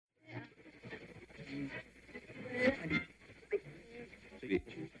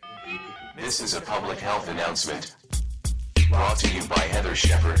This is a public health announcement brought to you by Heather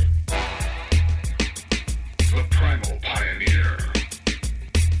Shepard, the Primal Pioneer.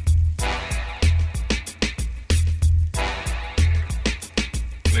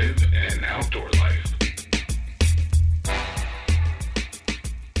 Live an outdoor life.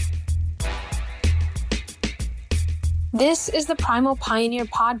 This is the Primal Pioneer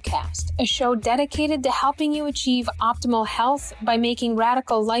Podcast, a show dedicated to helping you achieve optimal health by making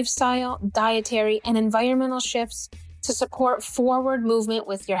radical lifestyle, dietary, and environmental shifts to support forward movement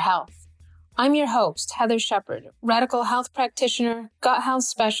with your health. I'm your host, Heather Shepard, radical health practitioner, gut health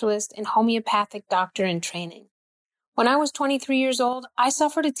specialist, and homeopathic doctor in training. When I was 23 years old, I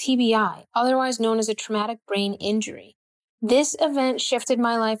suffered a TBI, otherwise known as a traumatic brain injury. This event shifted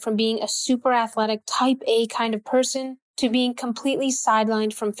my life from being a super athletic type A kind of person to being completely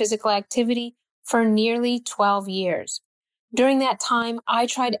sidelined from physical activity for nearly 12 years. During that time, I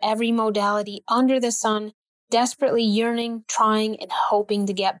tried every modality under the sun, desperately yearning, trying, and hoping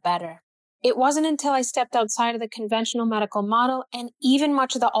to get better. It wasn't until I stepped outside of the conventional medical model and even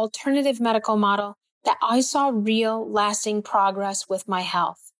much of the alternative medical model that I saw real, lasting progress with my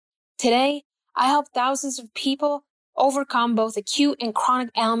health. Today, I help thousands of people overcome both acute and chronic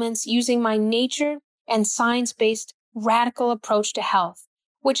ailments using my nature and science-based radical approach to health,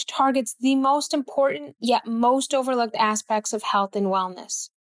 which targets the most important yet most overlooked aspects of health and wellness.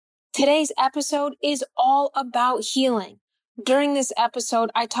 Today's episode is all about healing. During this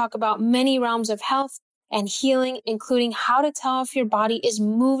episode, I talk about many realms of health and healing, including how to tell if your body is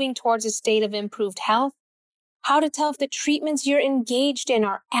moving towards a state of improved health, how to tell if the treatments you're engaged in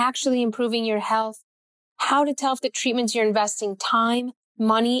are actually improving your health, how to tell if the treatments you're investing time,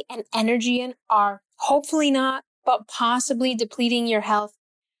 money, and energy in are hopefully not, but possibly depleting your health.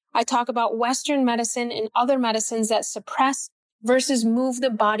 I talk about Western medicine and other medicines that suppress versus move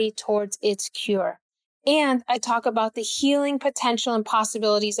the body towards its cure. And I talk about the healing potential and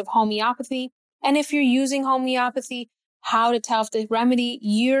possibilities of homeopathy. And if you're using homeopathy, how to tell if the remedy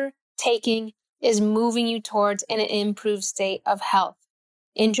you're taking is moving you towards an improved state of health.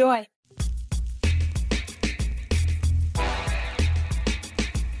 Enjoy.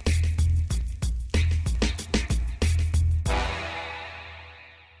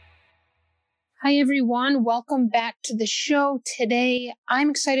 Hi, everyone. Welcome back to the show. Today,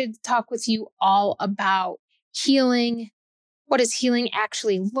 I'm excited to talk with you all about healing. What does healing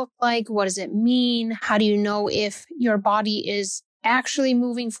actually look like? What does it mean? How do you know if your body is actually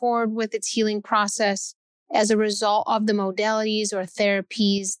moving forward with its healing process as a result of the modalities or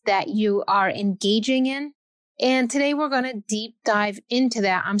therapies that you are engaging in? And today we're going to deep dive into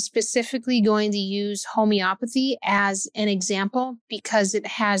that. I'm specifically going to use homeopathy as an example because it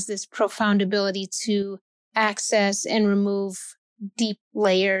has this profound ability to access and remove deep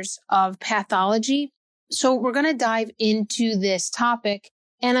layers of pathology. So we're going to dive into this topic,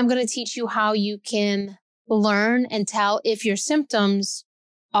 and I'm going to teach you how you can learn and tell if your symptoms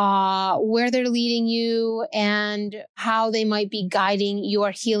where they're leading you and how they might be guiding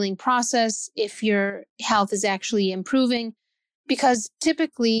your healing process if your health is actually improving. Because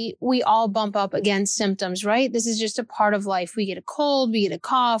typically we all bump up against symptoms, right? This is just a part of life. We get a cold, we get a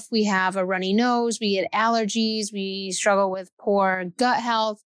cough, we have a runny nose, we get allergies, we struggle with poor gut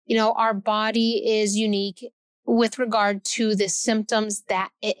health. You know, our body is unique with regard to the symptoms that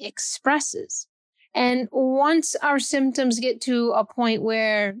it expresses. And once our symptoms get to a point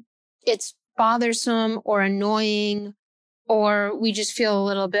where it's bothersome or annoying, or we just feel a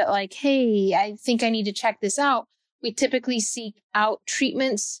little bit like, hey, I think I need to check this out, we typically seek out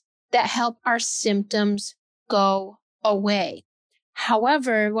treatments that help our symptoms go away.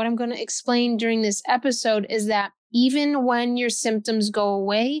 However, what I'm going to explain during this episode is that even when your symptoms go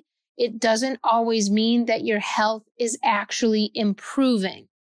away, it doesn't always mean that your health is actually improving.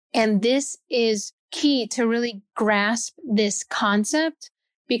 And this is key to really grasp this concept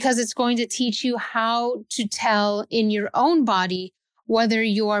because it's going to teach you how to tell in your own body whether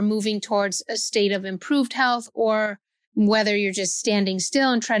you're moving towards a state of improved health or whether you're just standing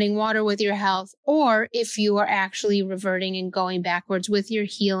still and treading water with your health, or if you are actually reverting and going backwards with your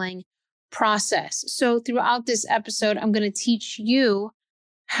healing process. So throughout this episode, I'm going to teach you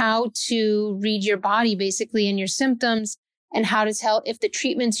how to read your body basically and your symptoms and how to tell if the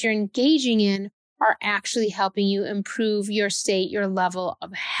treatments you're engaging in are actually helping you improve your state, your level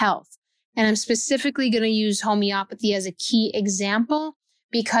of health. And I'm specifically going to use homeopathy as a key example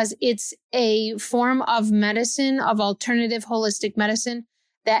because it's a form of medicine, of alternative holistic medicine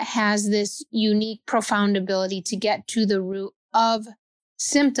that has this unique, profound ability to get to the root of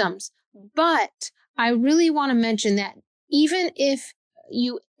symptoms. But I really want to mention that even if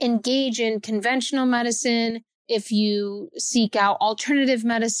you engage in conventional medicine, if you seek out alternative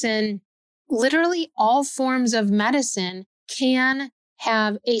medicine, literally all forms of medicine can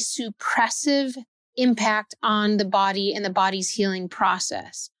have a suppressive impact on the body and the body's healing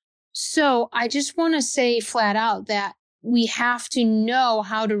process. So I just want to say flat out that we have to know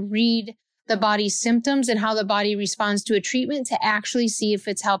how to read the body's symptoms and how the body responds to a treatment to actually see if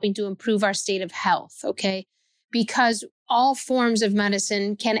it's helping to improve our state of health, okay? Because all forms of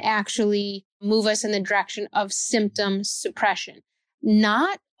medicine can actually move us in the direction of symptom suppression.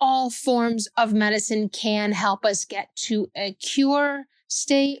 Not all forms of medicine can help us get to a cure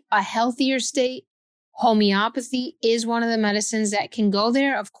state, a healthier state. Homeopathy is one of the medicines that can go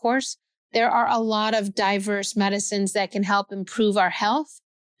there. Of course, there are a lot of diverse medicines that can help improve our health.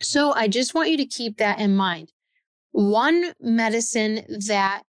 So I just want you to keep that in mind. One medicine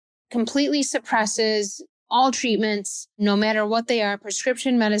that completely suppresses all treatments, no matter what they are,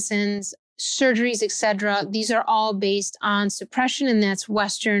 prescription medicines, surgeries, etc., these are all based on suppression, and that's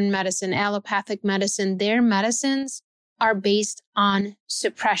Western medicine, allopathic medicine. Their medicines are based on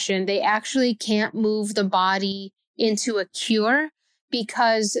suppression. They actually can't move the body into a cure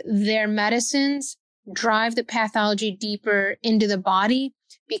because their medicines drive the pathology deeper into the body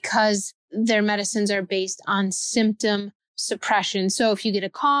because their medicines are based on symptom suppression. So if you get a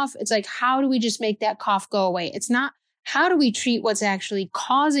cough, it's like, how do we just make that cough go away? It's not how do we treat what's actually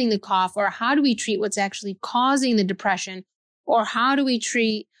causing the cough, or how do we treat what's actually causing the depression, or how do we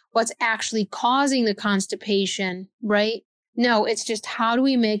treat what's actually causing the constipation, right? No, it's just how do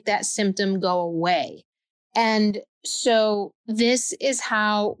we make that symptom go away? And so this is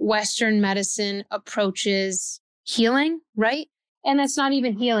how Western medicine approaches healing, right? And that's not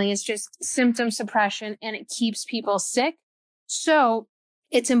even healing. It's just symptom suppression, and it keeps people sick. So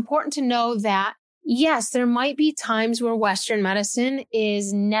it's important to know that, yes, there might be times where Western medicine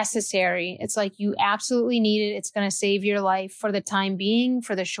is necessary. It's like you absolutely need it. It's going to save your life for the time being,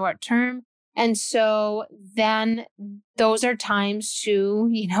 for the short term. And so then those are times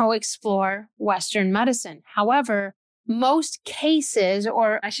to, explore Western medicine. However, most cases,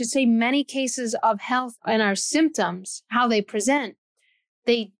 or I should say many cases of health and our symptoms, how they present,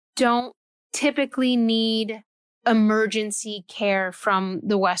 they don't typically need emergency care from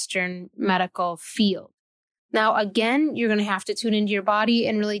the Western medical field. Now, again, you're going to have to tune into your body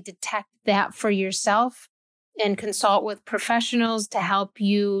and really detect that for yourself and consult with professionals to help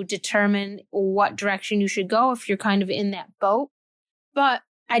you determine what direction you should go if you're kind of in that boat. But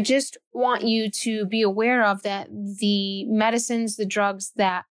I just want you to be aware of that the medicines, the drugs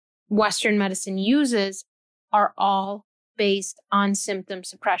that Western medicine uses are all based on symptom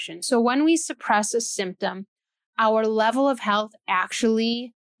suppression. So when we suppress a symptom, our level of health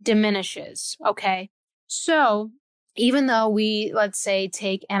actually diminishes, okay? So even though we, let's say,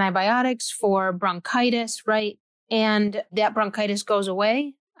 take antibiotics for bronchitis, right? And that bronchitis goes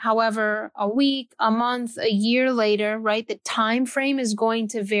away. However, a week, a month, a year later, right? The time frame is going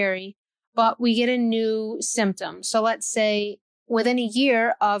to vary, but we get a new symptom. So let's say within a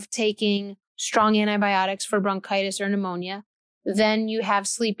year of taking strong antibiotics for bronchitis or pneumonia, then you have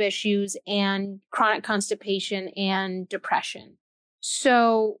sleep issues and chronic constipation and depression.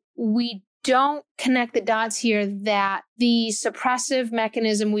 So we don't connect the dots here that the suppressive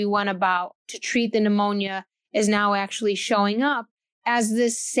mechanism we went about to treat the pneumonia is now actually showing up as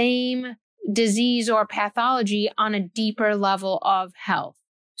this same disease or pathology on a deeper level of health.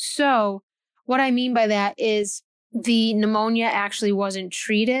 So what I mean by that is the pneumonia actually wasn't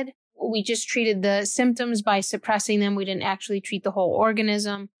treated. We just treated the symptoms by suppressing them. We didn't actually treat the whole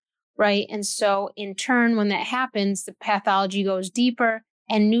organism, right? And so in turn, when that happens, the pathology goes deeper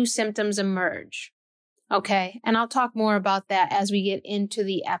and new symptoms emerge. Okay. And I'll talk more about that as we get into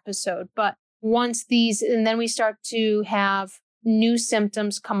the episode. But once and then we start to have new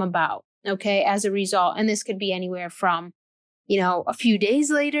symptoms come about, okay, as a result. And this could be anywhere from, a few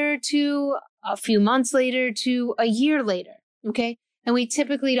days later to a few months later to a year later, okay? And we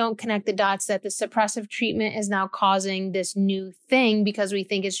typically don't connect the dots that the suppressive treatment is now causing this new thing because we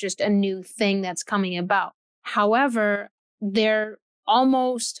think it's just a new thing that's coming about. However, they're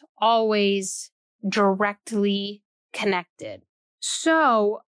almost always directly connected.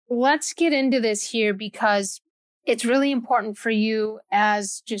 So let's get into this here because it's really important for you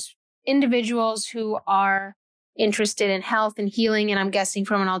as just individuals who are interested in health and healing. And I'm guessing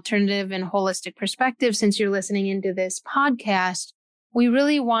from an alternative and holistic perspective, since you're listening into this podcast, we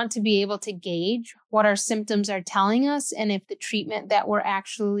really want to be able to gauge what our symptoms are telling us and if the treatment that we're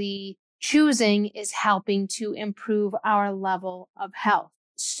actually choosing is helping to improve our level of health.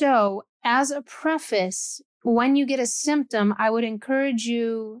 So as a preface, when you get a symptom, I would encourage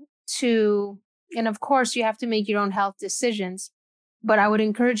you to, and of course you have to make your own health decisions, but I would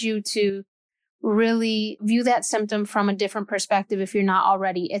encourage you to really view that symptom from a different perspective if you're not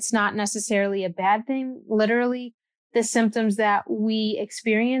already. It's not necessarily a bad thing. Literally, the symptoms that we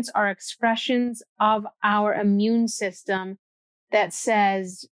experience are expressions of our immune system that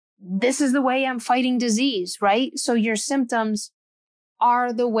says, this is the way I'm fighting disease, right? So your symptoms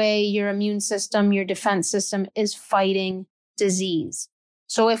are the way your immune system, your defense system is fighting disease.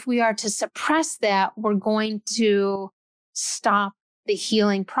 So if we are to suppress that, we're going to stop the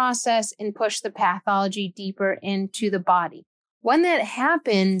healing process and push the pathology deeper into the body. When that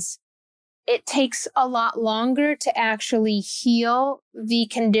happens, it takes a lot longer to actually heal the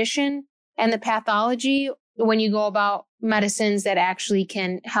condition and the pathology when you go about medicines that actually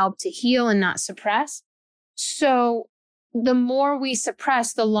can help to heal and not suppress. So the more we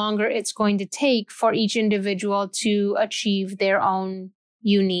suppress, the longer it's going to take for each individual to achieve their own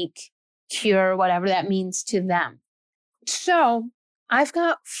unique cure, whatever that means to them. So I've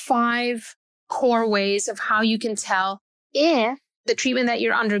got 5 core ways of how you can tell if the treatment that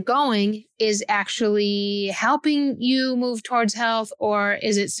you're undergoing is actually helping you move towards health, or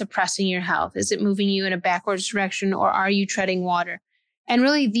is it suppressing your health? Is it moving you in a backwards direction, or are you treading water? And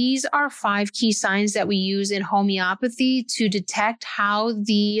really, these are 5 key signs that we use in homeopathy to detect how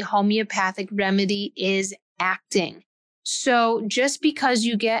the homeopathic remedy is acting. So just because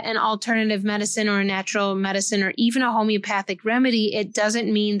you get an alternative medicine or a natural medicine or even a homeopathic remedy, it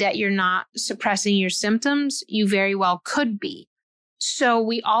doesn't mean that you're not suppressing your symptoms. You very well could be. So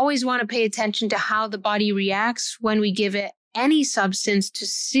we always want to pay attention to how the body reacts when we give it any substance to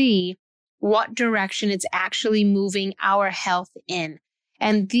see what direction it's actually moving our health in.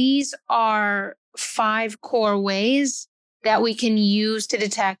 And these are 5 core ways that we can use to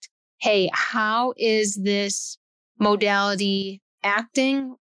detect, hey, how is this modality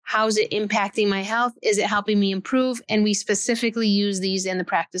acting? How is it impacting my health? Is it helping me improve? And we specifically use these in the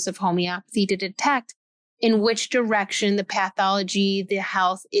practice of homeopathy to detect in which direction the pathology, the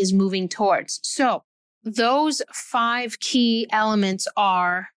health is moving towards. So those 5 key elements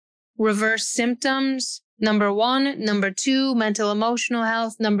are reverse symptoms, number 1, number 2, mental emotional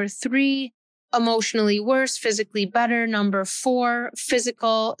health, number 3, emotionally worse, physically better, number 4,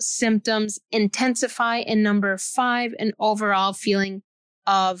 physical symptoms intensify, and number 5, an overall feeling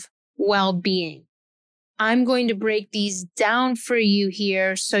of well-being. I'm going to break these down for you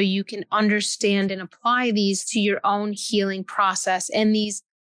here so you can understand and apply these to your own healing process. And these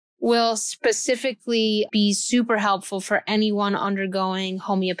will specifically be super helpful for anyone undergoing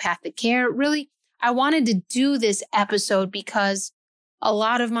homeopathic care. Really, I wanted to do this episode because a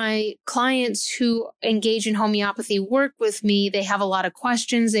lot of my clients who engage in homeopathy work with me. They have a lot of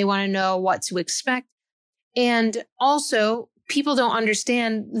questions. They want to know what to expect. And also, people don't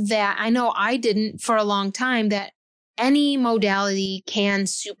understand that, I know I didn't for a long time, that any modality can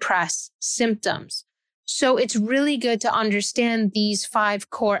suppress symptoms. So it's really good to understand these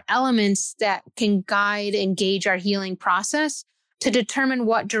 5 core elements that can guide and gauge our healing process to determine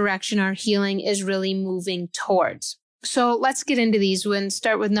what direction our healing is really moving towards. So let's get into these and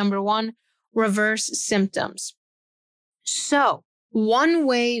start with number 1, reverse symptoms. So one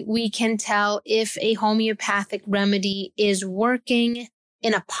way we can tell if a homeopathic remedy is working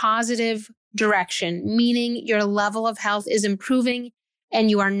in a positive direction, meaning your level of health is improving and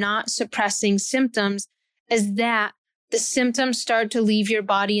you are not suppressing symptoms, is that the symptoms start to leave your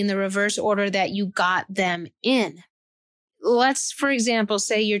body in the reverse order that you got them in. Let's, for example,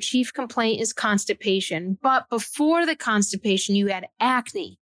 say your chief complaint is constipation, but before the constipation, you had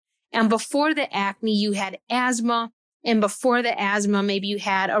acne. And before the acne, you had asthma. And before the asthma, maybe you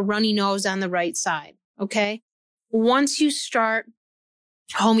had a runny nose on the right side. Okay. Once you start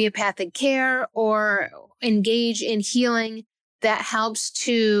homeopathic care or engage in healing that helps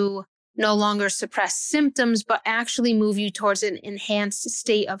to no longer suppress symptoms, but actually move you towards an enhanced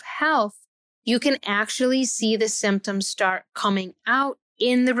state of health, you can actually see the symptoms start coming out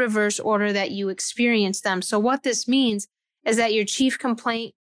in the reverse order that you experience them. So what this means is that your chief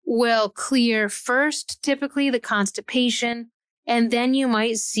complaint will clear first, typically the constipation, and then you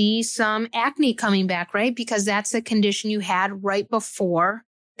might see some acne coming back, right? Because that's the condition you had right before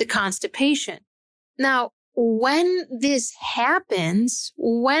the constipation. Now, when this happens,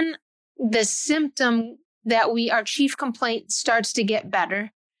 when the symptom that our chief complaint starts to get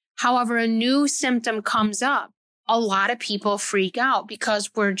better, however, a new symptom comes up, a lot of people freak out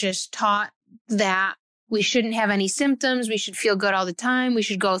because we're just taught that we shouldn't have any symptoms. We should feel good all the time. We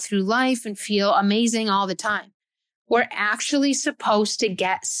should go through life and feel amazing all the time. we're actually supposed to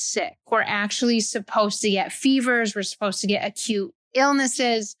get sick. We're actually supposed to get fevers. We're supposed to get acute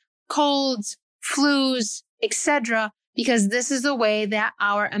illnesses, colds, flus, etc., because this is the way that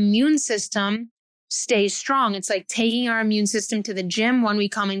our immune system stays strong. It's like taking our immune system to the gym when we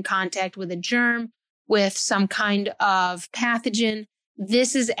come in contact with a germ, with some kind of pathogen.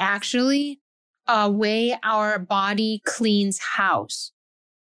 This is actually a way our body cleans house.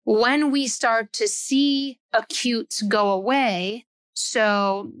 When we start to see acutes go away,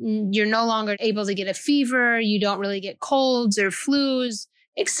 so you're no longer able to get a fever, you don't really get colds or flus,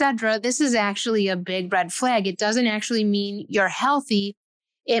 etc., this is actually a big red flag. It doesn't actually mean you're healthy.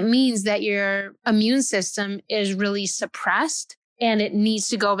 It means that your immune system is really suppressed and it needs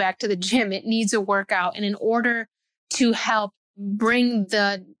to go back to the gym. It needs a workout. And in order to help bring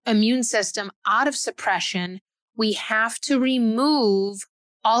the immune system out of suppression, we have to remove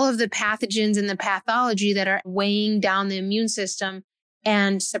all of the pathogens and the pathology that are weighing down the immune system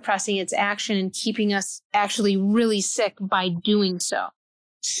and suppressing its action and keeping us actually really sick by doing so.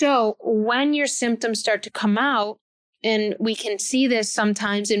 So when your symptoms start to come out, and we can see this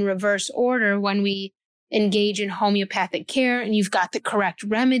sometimes in reverse order when we engage in homeopathic care and you've got the correct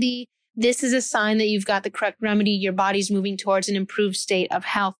remedy, this is a sign that you've got the correct remedy. Your body's moving towards an improved state of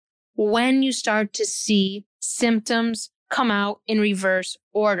health. When you start to see symptoms come out in reverse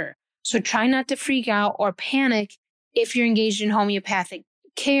order. So try not to freak out or panic if you're engaged in homeopathic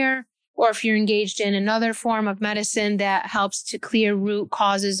care or if you're engaged in another form of medicine that helps to clear root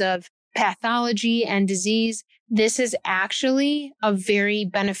causes of pathology and disease. This is actually a very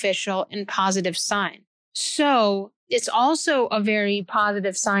beneficial and positive sign. So it's also a very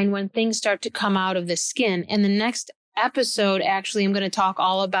positive sign when things start to come out of the skin. In the next episode, actually, I'm going to talk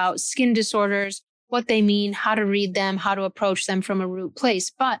all about skin disorders, what they mean, how to read them, how to approach them from a root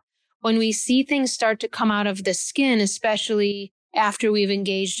place. But when we see things start to come out of the skin, especially after we've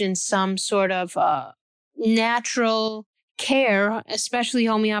engaged in some sort of natural care, especially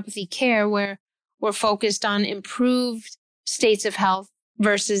homeopathy care, where we're focused on improved states of health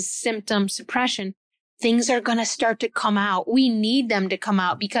versus symptom suppression, things are going to start to come out. We need them to come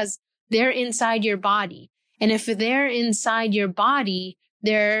out because they're inside your body. And if they're inside your body,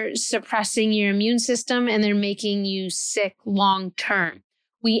 they're suppressing your immune system and they're making you sick long term.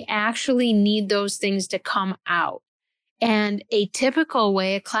 We actually need those things to come out. And a typical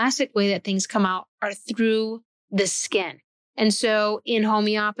way, a classic way that things come out are through the skin. And so in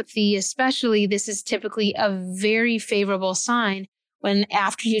homeopathy especially, this is typically a very favorable sign when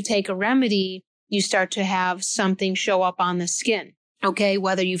after you take a remedy, you start to have something show up on the skin. Okay,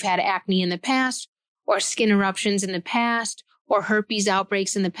 whether you've had acne in the past or skin eruptions in the past or herpes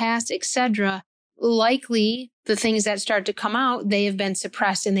outbreaks in the past, etc., likely the things that start to come out, they have been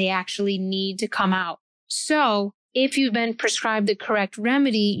suppressed and they actually need to come out. So if you've been prescribed the correct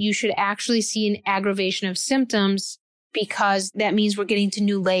remedy, you should actually see an aggravation of symptoms because that means we're getting to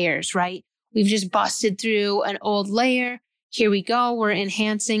new layers, right? We've just busted through an old layer. Here we go. We're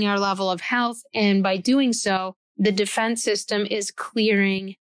enhancing our level of health. And by doing so, the defense system is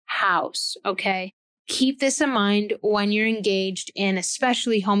clearing house, okay? Keep this in mind when you're engaged in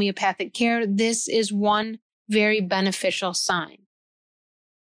especially homeopathic care. This is one very beneficial sign.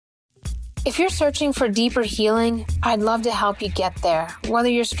 If you're searching for deeper healing, I'd love to help you get there. Whether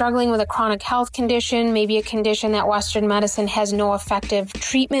you're struggling with a chronic health condition, maybe a condition that Western medicine has no effective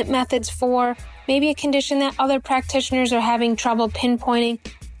treatment methods for, maybe a condition that other practitioners are having trouble pinpointing,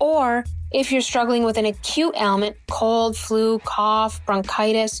 or if you're struggling with an acute ailment, cold, flu, cough,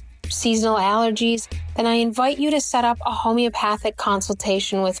 bronchitis, seasonal allergies, then I invite you to set up a homeopathic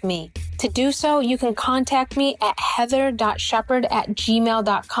consultation with me. To do so, you can contact me at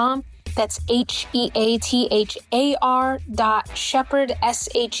heather.shepard@gmail.com. That's HEATHAR.Shepard,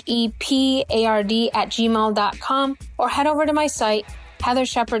 SHEPARD@gmail.com, or head over to my site,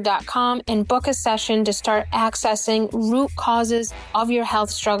 heathershepard.com, and book a session to start accessing root causes of your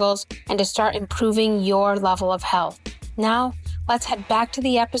health struggles and to start improving your level of health. Now, let's head back to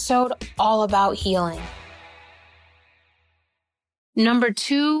the episode all about healing. Number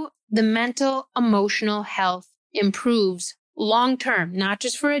 2, the mental emotional health improves long-term, not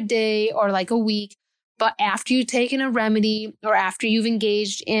just for a day or like a week, but after you've taken a remedy or after you've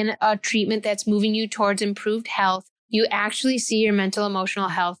engaged in a treatment that's moving you towards improved health, you actually see your mental emotional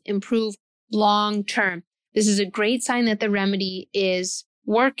health improve long-term. This is a great sign that the remedy is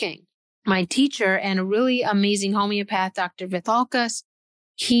working. My teacher and a really amazing homeopath, Dr. Vithalkas,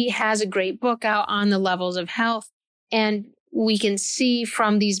 he has a great book out on the levels of health. And we can see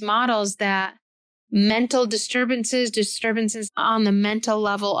from these models that mental disturbances on the mental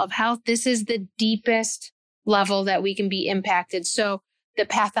level of health, this is the deepest level that we can be impacted. So the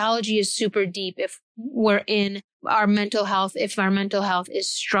pathology is super deep if we're in our mental health, if our mental health is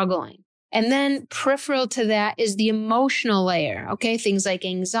struggling. And then peripheral to that is the emotional layer, okay? Things like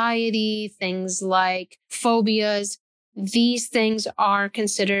anxiety, things like phobias. These things are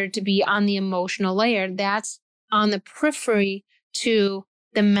considered to be on the emotional layer. That's on the periphery to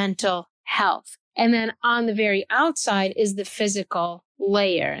the mental health. And then on the very outside is the physical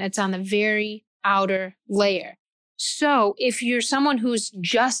layer. It's on the very outer layer. So if you're someone who's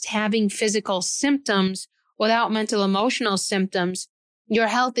just having physical symptoms without mental emotional symptoms, your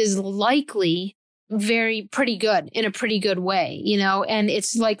health is likely pretty good in a pretty good way, and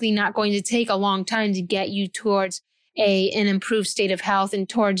it's likely not going to take a long time to get you towards an improved state of health and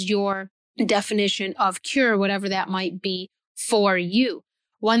towards your definition of cure, whatever that might be for you.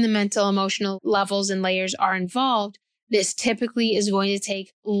 When the mental emotional levels and layers are involved, this typically is going to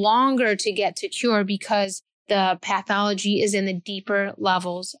take longer to get to cure because the pathology is in the deeper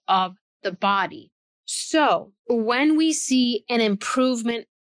levels of the body. So when we see an improvement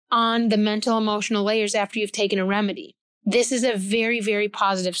on the mental emotional layers after you've taken a remedy, this is a very, very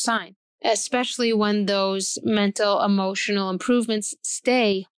positive sign, especially when those mental emotional improvements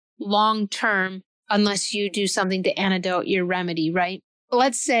stay long-term unless you do something to antidote your remedy, right?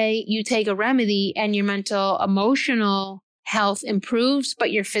 Let's say you take a remedy and your mental emotional health improves,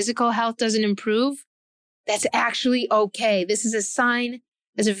 but your physical health doesn't improve. That's actually okay. This is a sign,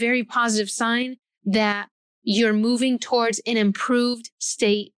 it's a very positive sign that you're moving towards an improved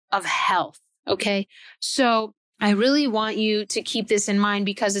state of health, okay? So I really want you to keep this in mind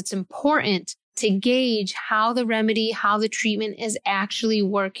because it's important to gauge how the remedy, how the treatment is actually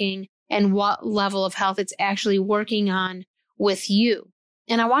working and what level of health it's actually working on with you.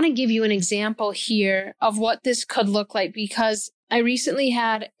 And I want to give you an example here of what this could look like because I recently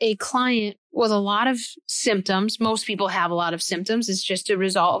had a client with a lot of symptoms. Most people have a lot of symptoms. It's just a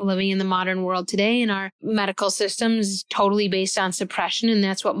result of living in the modern world today. And our medical system is totally based on suppression. And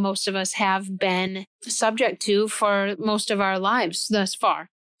that's what most of us have been subject to for most of our lives thus far.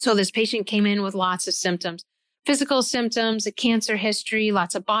 So this patient came in with lots of symptoms, physical symptoms, a cancer history,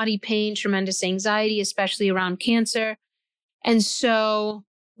 lots of body pain, tremendous anxiety, especially around cancer. And so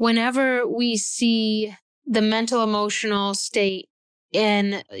whenever we see the mental emotional state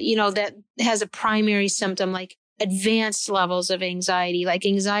and, that has a primary symptom like advanced levels of anxiety, like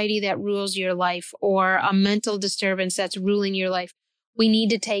anxiety that rules your life or a mental disturbance that's ruling your life, we need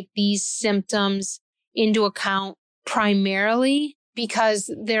to take these symptoms into account primarily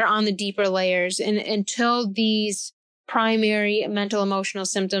because they're on the deeper layers. And until these primary mental emotional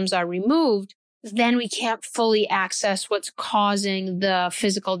symptoms are removed, then we can't fully access what's causing the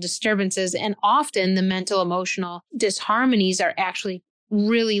physical disturbances. And often the mental emotional disharmonies are actually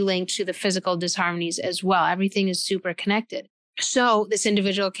really linked to the physical disharmonies as well. Everything is super connected. So this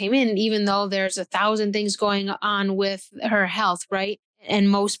individual came in, even though there's 1,000 things going on with her health, right? And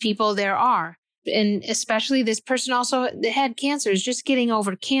most people there are. And especially this person also had cancer, is just getting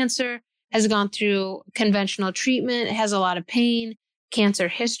over cancer, has gone through conventional treatment, has a lot of pain, cancer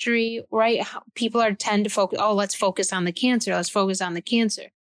history, right? People tend to focus, let's focus on the cancer. Let's focus on the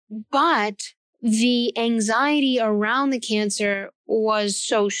cancer. But the anxiety around the cancer was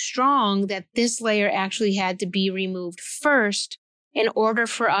so strong that this layer actually had to be removed first in order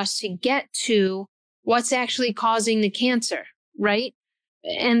for us to get to what's actually causing the cancer, right?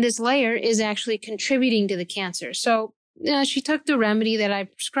 And this layer is actually contributing to the cancer. So she took the remedy that I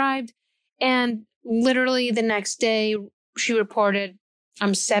prescribed, and literally the next day she reported,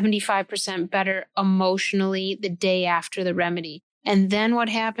 I'm 75% better emotionally the day after the remedy. And then what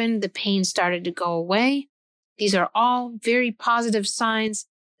happened? The pain started to go away. These are all very positive signs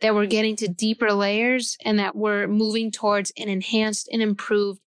that we're getting to deeper layers and that we're moving towards an enhanced and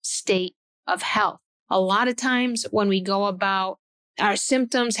improved state of health. A lot of times when we go about our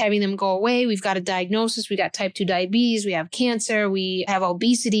symptoms, having them go away, we've got a diagnosis, we got type 2 diabetes, we have cancer, we have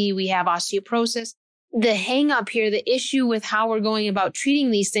obesity, we have osteoporosis. The hang up here, the issue with how we're going about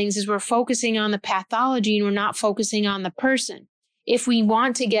treating these things is we're focusing on the pathology and we're not focusing on the person. If we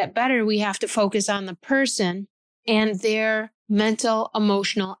want to get better, we have to focus on the person and their mental,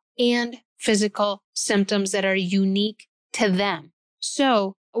 emotional, and physical symptoms that are unique to them.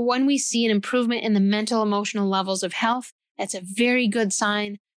 So when we see an improvement in the mental, emotional levels of health, that's a very good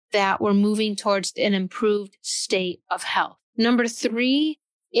sign that we're moving towards an improved state of health. Number 3,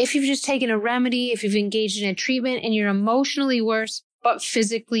 if you've just taken a remedy, if you've engaged in a treatment and you're emotionally worse, but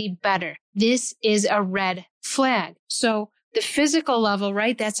physically better, this is a red flag. So the physical level,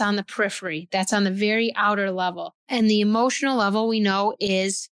 right, that's on the periphery. That's on the very outer level. And the emotional level we know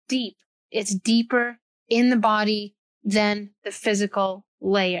is deep. It's deeper in the body than the physical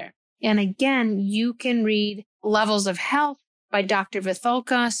layer. And again, you can read Levels of Health by Dr.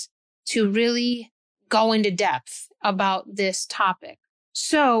 Vithoulkas to really go into depth about this topic.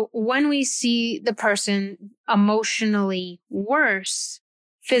 So when we see the person emotionally worse,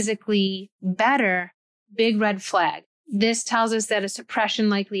 physically better, big red flag. This tells us that a suppression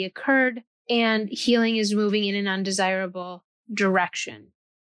likely occurred and healing is moving in an undesirable direction.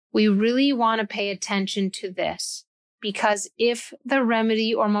 We really want to pay attention to this because if the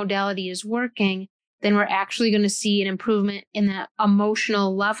remedy or modality is working, then we're actually going to see an improvement in that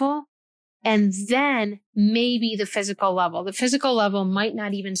emotional level and then maybe the physical level. The physical level might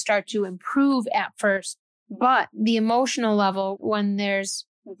not even start to improve at first, but the emotional level, when there's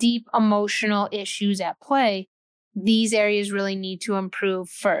deep emotional issues at play, these areas really need to improve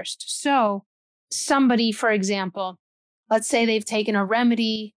first. So somebody, for example, let's say they've taken a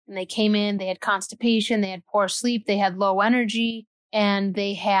remedy and they came in, they had constipation, they had poor sleep, they had low energy, and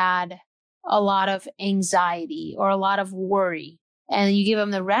they had a lot of anxiety or a lot of worry. And you give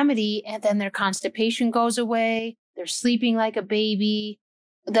them the remedy and then their constipation goes away. They're sleeping like a baby.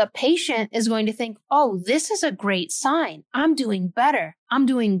 The patient is going to think, oh, this is a great sign. I'm doing better. I'm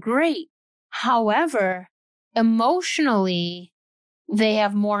doing great. However, emotionally, they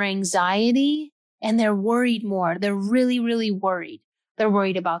have more anxiety and they're worried more. They're really, really worried. They're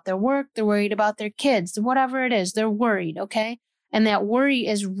worried about their work. They're worried about their kids, whatever it is. They're worried, okay? And that worry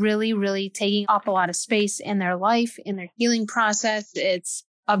is really, really taking up a lot of space in their life, in their healing process. It's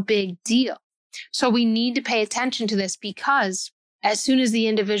a big deal. So we need to pay attention to this because as soon as the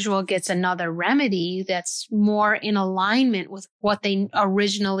individual gets another remedy that's more in alignment with what they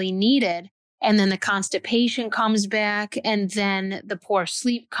originally needed, and then the constipation comes back, and then the poor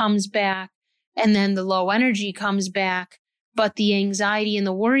sleep comes back, and then the low energy comes back, but the anxiety and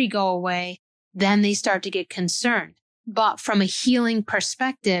the worry go away, then they start to get concerned. But from a healing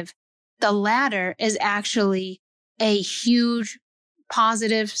perspective, the latter is actually a huge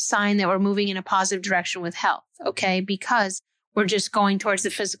positive sign that we're moving in a positive direction with health, okay? Because we're just going towards the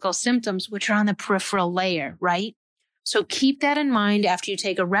physical symptoms, which are on the peripheral layer, right? So keep that in mind after you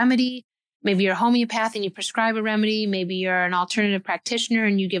take a remedy. Maybe you're a homeopath and you prescribe a remedy. Maybe you're an alternative practitioner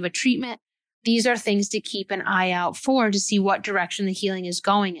and you give a treatment. These are things to keep an eye out for to see what direction the healing is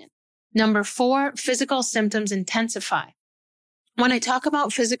going in. Number 4, physical symptoms intensify. When I talk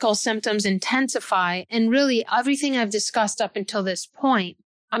about physical symptoms intensify, and really everything I've discussed up until this point,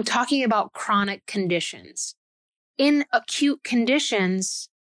 I'm talking about chronic conditions. In acute conditions,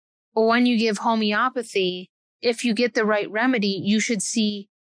 when you give homeopathy, if you get the right remedy, you should see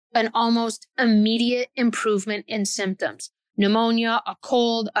an almost immediate improvement in symptoms. Pneumonia, a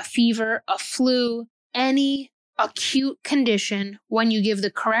cold, a fever, a flu, any acute condition, when you give the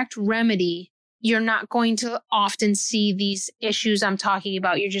correct remedy, you're not going to often see these issues I'm talking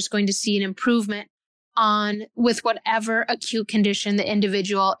about. You're just going to see an improvement with whatever acute condition the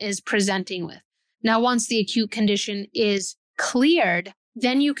individual is presenting with. Now, once the acute condition is cleared,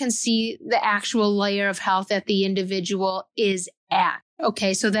 then you can see the actual layer of health that the individual is at.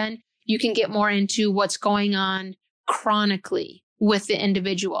 Okay, so then you can get more into what's going on chronically with the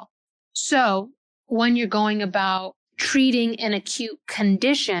individual. So when you're going about treating an acute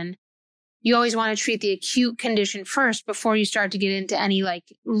condition, you always want to treat the acute condition first before you start to get into any like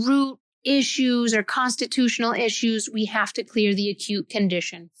root issues or constitutional issues. We have to clear the acute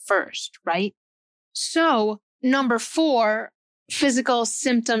condition first, right? So number 4, physical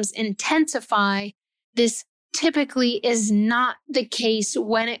symptoms intensify. This typically is not the case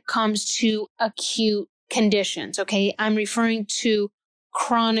when it comes to acute conditions, okay? I'm referring to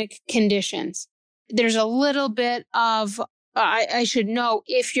chronic conditions. There's a little bit of, I should know,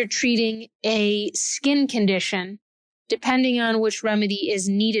 if you're treating a skin condition, depending on which remedy is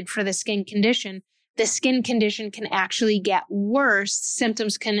needed for the skin condition, the skin condition can actually get worse.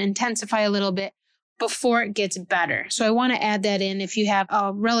 Symptoms can intensify a little bit before it gets better. So I want to add that in. If you have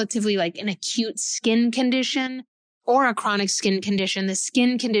a relatively like an acute skin condition or a chronic skin condition, the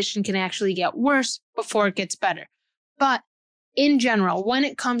skin condition can actually get worse before it gets better. But in general, when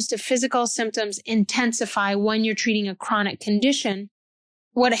it comes to physical symptoms intensify when you're treating a chronic condition,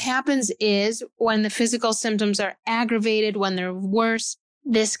 what happens is when the physical symptoms are aggravated, when they're worse,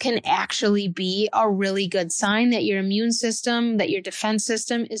 this can actually be a really good sign that your immune system, that your defense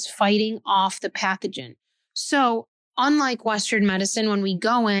system is fighting off the pathogen. So unlike Western medicine, when we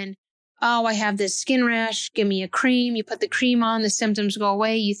go in, oh, I have this skin rash, give me a cream. You put the cream on, the symptoms go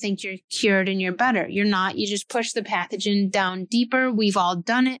away. You think you're cured and you're better. You're not. You just push the pathogen down deeper. We've all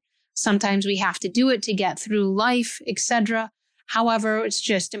done it. Sometimes we have to do it to get through life, etc. However, it's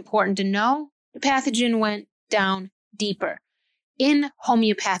just important to know the pathogen went down deeper. In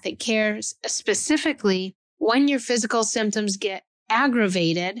homeopathic care, specifically, when your physical symptoms get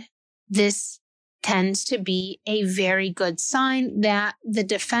aggravated, this tends to be a very good sign that the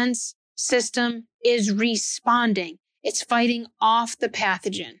defense system is responding. It's fighting off the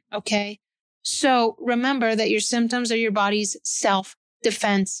pathogen, okay? So remember that your symptoms are your body's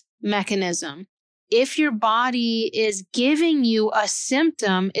self-defense mechanism. If your body is giving you a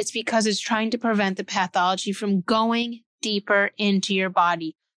symptom, it's because it's trying to prevent the pathology from going deeper into your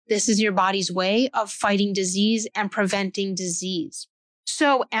body. This is your body's way of fighting disease and preventing disease.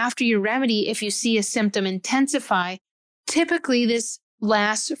 So after your remedy, if you see a symptom intensify, typically this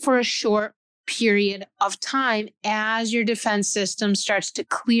lasts for a short period of time as your defense system starts to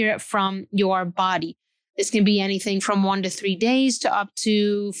clear it from your body. This can be anything from 1 to 3 days to up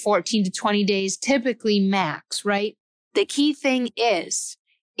to 14 to 20 days, typically max, right? The key thing is,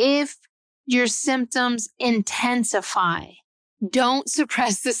 if your symptoms intensify, don't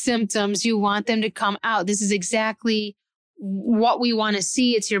suppress the symptoms. You want them to come out. This is exactly what we want to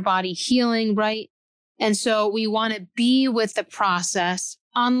see. It's your body healing, right? And so we want to be with the process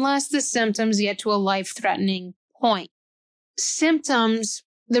unless the symptoms get to a life-threatening point. Symptoms,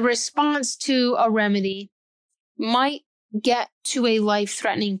 the response to a remedy might get to a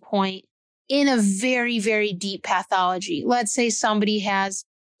life-threatening point in a very, very deep pathology. Let's say somebody has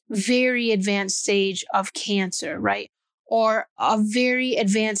very advanced stage of cancer, right? Or a very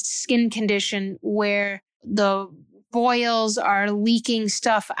advanced skin condition where the boils are leaking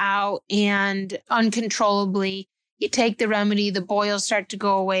stuff out and uncontrollably. You take the remedy, the boils start to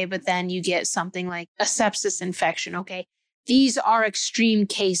go away, but then you get something like a sepsis infection, okay? These are extreme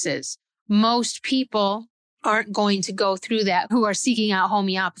cases. Most people aren't going to go through that who are seeking out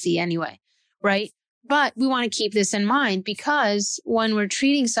homeopathy anyway, right? But we want to keep this in mind because when we're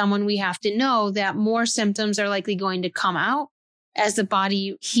treating someone, we have to know that more symptoms are likely going to come out as the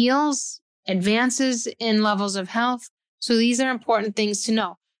body heals, advances in levels of health. So these are important things to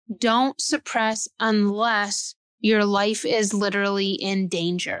know. Don't suppress unless your life is literally in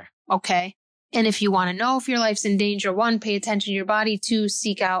danger, okay? And if you want to know if your life's in danger, 1, pay attention to your body. 2,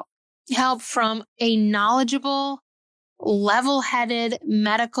 seek out help from a knowledgeable, level-headed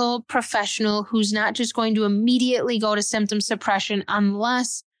medical professional who's not just going to immediately go to symptom suppression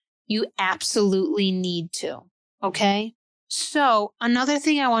unless you absolutely need to, okay? So another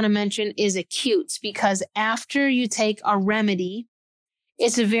thing I want to mention is acutes, because after you take a remedy,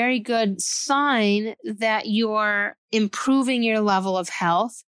 it's a very good sign that you're improving your level of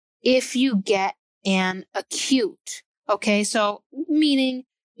health if you get an acute, okay? So meaning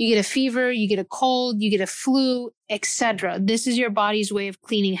you get a fever, you get a cold, you get a flu, etc. This is your body's way of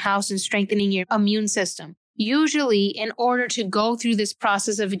cleaning house and strengthening your immune system. Usually, in order to go through this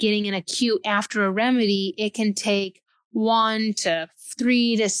process of getting an acute after a remedy, it can take 1 to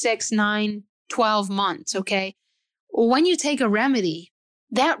 3 to 6, 9, 12 months, okay? When you take a remedy,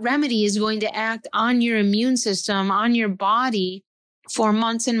 that remedy is going to act on your immune system, on your body for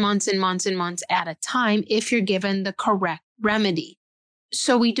months and months and months and months at a time if you're given the correct remedy.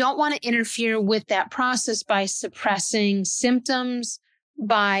 So we don't want to interfere with that process by suppressing symptoms,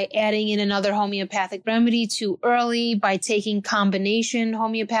 by adding in another homeopathic remedy too early, by taking combination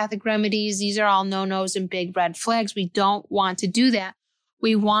homeopathic remedies. These are all no-nos and big red flags. We don't want to do that.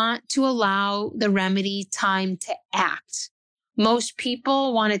 We want to allow the remedy time to act. Most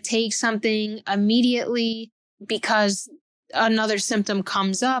people want to take something immediately because another symptom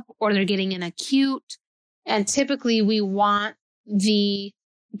comes up or they're getting an acute. And typically we want the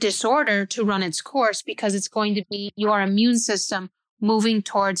disorder to run its course because it's going to be your immune system moving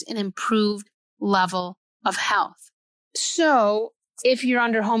towards an improved level of health. So if you're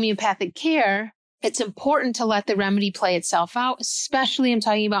under homeopathic care, it's important to let the remedy play itself out, especially I'm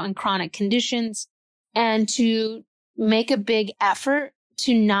talking about in chronic conditions, and to make a big effort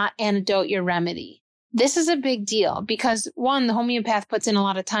to not antidote your remedy. This is a big deal because 1, the homeopath puts in a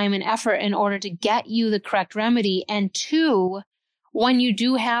lot of time and effort in order to get you the correct remedy. And 2, when you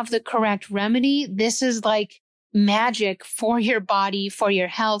do have the correct remedy, this is like magic for your body, for your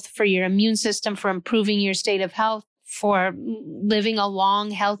health, for your immune system, for improving your state of health, for living a long,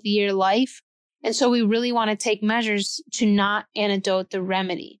 healthier life. And so we really want to take measures to not antidote the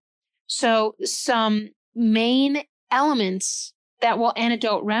remedy. So some main elements that will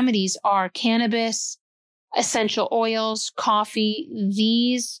antidote remedies are cannabis, essential oils, coffee.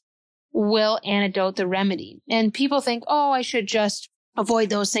 These will antidote the remedy. And people think, oh, I should just avoid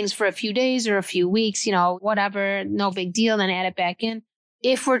those things for a few days or a few weeks, whatever, no big deal, then add it back in.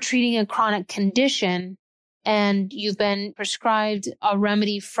 If we're treating a chronic condition, and you've been prescribed a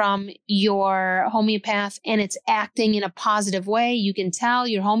remedy from your homeopath and it's acting in a positive way, you can tell,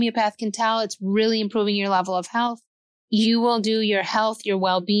 your homeopath can tell it's really improving your level of health. You will do your health, your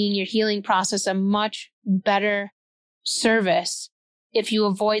well-being, your healing process a much better service if you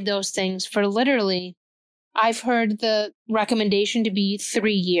avoid those things for literally, I've heard the recommendation to be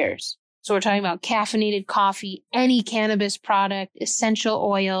 3 years. So we're talking about caffeinated coffee, any cannabis product, essential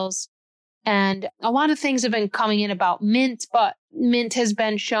oils, and a lot of things have been coming in about mint, but mint has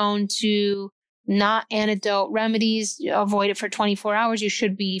been shown to not antidote remedies. Avoid it for 24 hours. You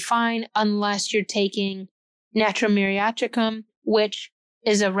should be fine unless you're taking Natrum muriaticum, which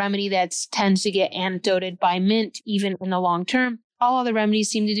is a remedy that tends to get antidoted by mint, even in the long term. All other remedies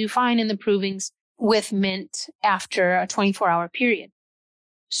seem to do fine in the provings with mint after a 24-hour period.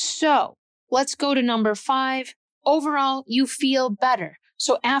 So let's go to number 5. Overall, you feel better.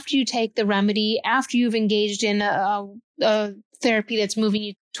 So after you take the remedy, after you've engaged in a therapy that's moving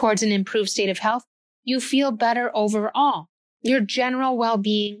you towards an improved state of health, you feel better overall. Your general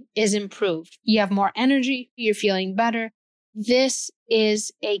well-being is improved. You have more energy. You're feeling better. This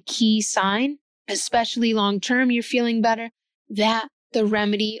is a key sign, especially long-term, you're feeling better, that the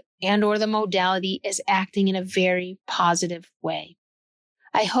remedy and or the modality is acting in a very positive way.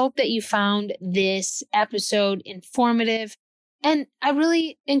 I hope that you found this episode informative, and I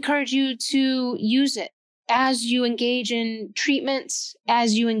really encourage you to use it as you engage in treatments,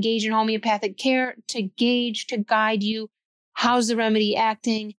 as you engage in homeopathic care, to gauge, to guide you. How's the remedy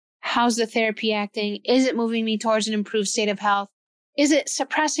acting? How's the therapy acting? Is it moving me towards an improved state of health? Is it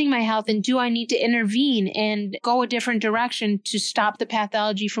suppressing my health? And do I need to intervene and go a different direction to stop the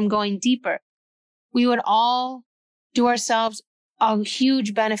pathology from going deeper? We would all do ourselves a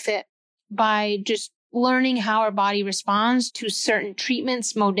huge benefit by just learning how our body responds to certain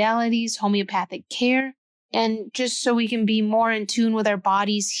treatments, modalities, homeopathic care, and just so we can be more in tune with our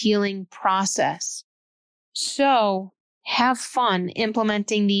body's healing process. So have fun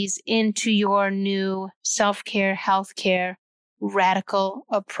implementing these into your new self-care, healthcare, radical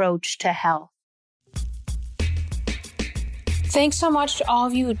approach to health. Thanks so much to all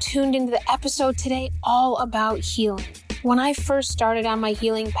of you who tuned into the episode today all about healing. When I first started on my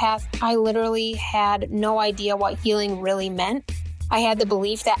healing path, I literally had no idea what healing really meant. I had the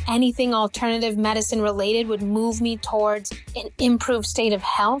belief that anything alternative medicine related would move me towards an improved state of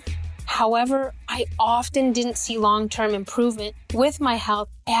health. However, I often didn't see long-term improvement with my health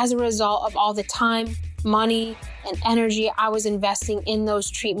as a result of all the time, money, and energy I was investing in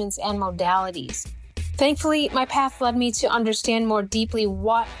those treatments and modalities. Thankfully, my path led me to understand more deeply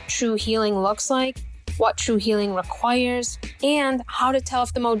what true healing looks like, what true healing requires, and how to tell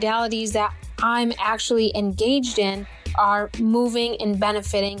if the modalities that I'm actually engaged in are moving and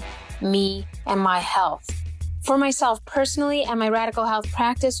benefiting me and my health. For myself personally and my radical health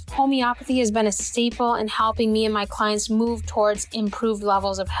practice, homeopathy has been a staple in helping me and my clients move towards improved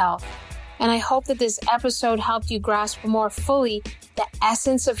levels of health. And I hope that this episode helped you grasp more fully the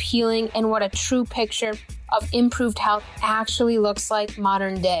essence of healing and what a true picture of improved health actually looks like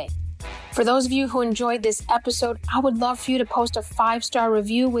modern day. For those of you who enjoyed this episode, I would love for you to post a 5-star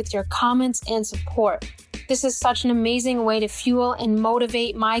review with your comments and support. This is such an amazing way to fuel and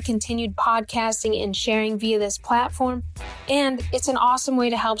motivate my continued podcasting and sharing via this platform. And it's an awesome way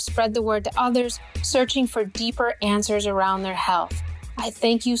to help spread the word to others searching for deeper answers around their health. I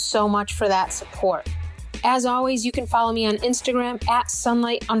thank you so much for that support. As always, you can follow me on Instagram at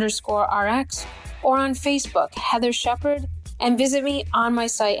sunlight_RX or on Facebook, Heather Shepard, and visit me on my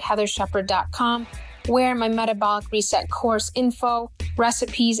site, heathershepard.com, where my Metabolic Reset course info,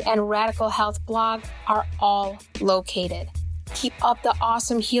 recipes, and Radical Health blog are all located. Keep up the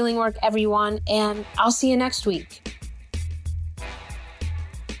awesome healing work, everyone, and I'll see you next week.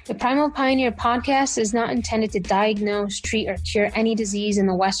 The Primal Pioneer podcast is not intended to diagnose, treat, or cure any disease in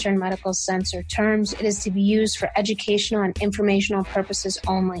the Western medical sense or terms. It is to be used for educational and informational purposes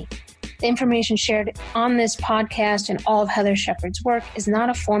only. The information shared on this podcast and all of Heather Shepard's work is not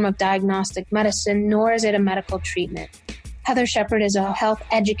a form of diagnostic medicine, nor is it a medical treatment. Heather Shepard is a health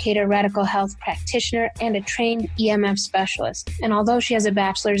educator, radical health practitioner, and a trained EMF specialist. And although she has a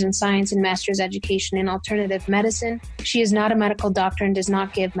bachelor's in science and master's education in alternative medicine, she is not a medical doctor and does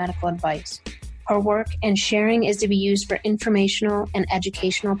not give medical advice. Her work and sharing is to be used for informational and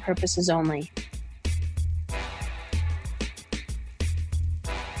educational purposes only.